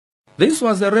This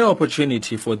was a rare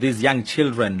opportunity for these young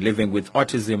children living with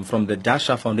autism from the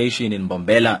Dasha Foundation in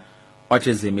Mbombela.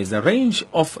 Autism is a range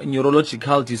of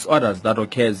neurological disorders that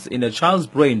occurs in a child's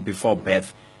brain before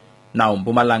birth. Now,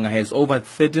 Mpumalanga has over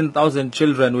 13,000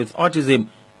 children with autism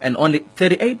and only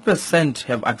 38%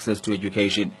 have access to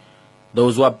education.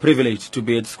 Those who are privileged to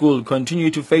be at school continue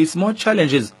to face more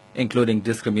challenges, including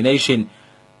discrimination.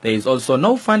 There is also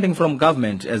no funding from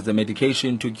government as the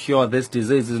medication to cure this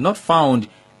disease is not found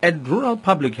at rural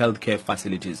public health care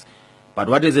facilities. But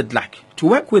what is it like to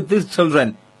work with these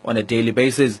children on a daily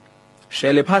basis?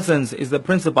 Shirley Parsons is the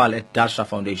principal at Dasha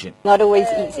Foundation. Not always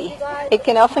easy. It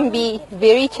can often be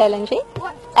very challenging,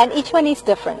 and each one is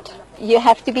different. You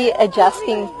have to be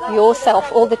adjusting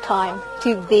yourself all the time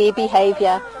to their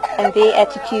behavior and their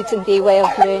attitudes and their way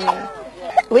of learning,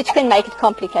 which can make it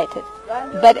complicated.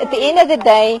 But at the end of the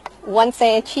day, once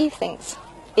they achieve things,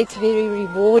 it's very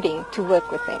rewarding to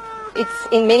work with them. It's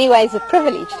in many ways a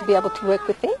privilege to be able to work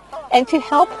with them and to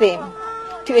help them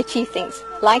to achieve things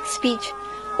like speech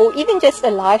or even just a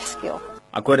life skill.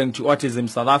 According to Autism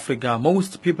South Africa,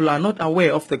 most people are not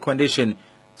aware of the condition.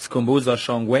 Skumbuzo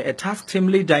Shongwe, a task team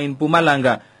leader in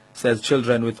Mpumalanga, says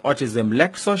children with autism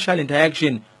lack social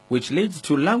interaction, which leads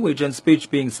to language and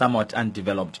speech being somewhat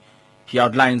undeveloped. He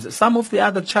outlines some of the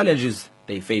other challenges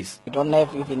they face. We don't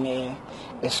have even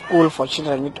a school for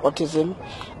children with autism.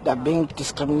 They're being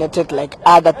discriminated like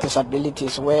other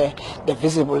disabilities, where the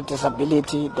visible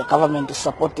disability the government is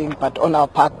supporting, but on our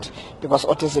part, because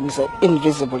autism is an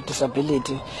invisible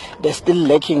disability, they're still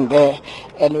lacking there.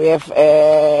 And we have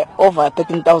over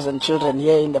 13,000 children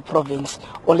here in the province,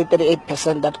 only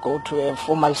 38% that go to a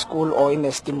formal school or in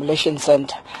a stimulation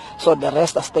center, so the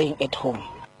rest are staying at home.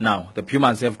 Now, the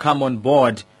Pumas have come on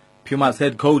board. Pumas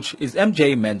head coach is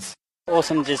MJ Mens.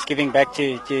 Awesome, just giving back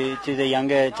to the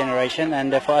younger generation,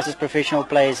 and for us as professional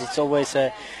players, it's always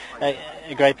a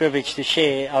great privilege to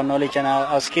share our knowledge and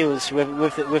our skills with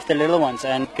the little ones,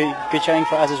 and good showing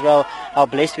for us as well how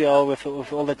blessed we are with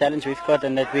all the talents we've got,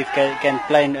 and that we can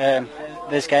play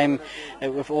this game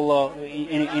with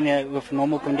with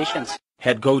normal conditions.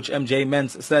 Head coach MJ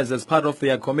Mens says as part of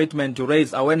their commitment to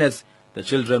raise awareness, the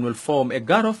children will form a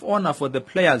guard of honor for the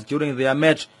players during their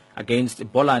match against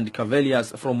Boland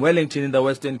Cavaliers from Wellington in the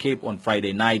Western Cape on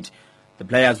Friday night. The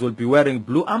players will be wearing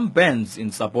blue armbands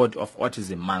in support of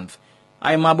Autism Month.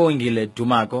 I am Abongile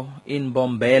Dumako in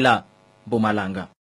Mbombela, Mpumalanga.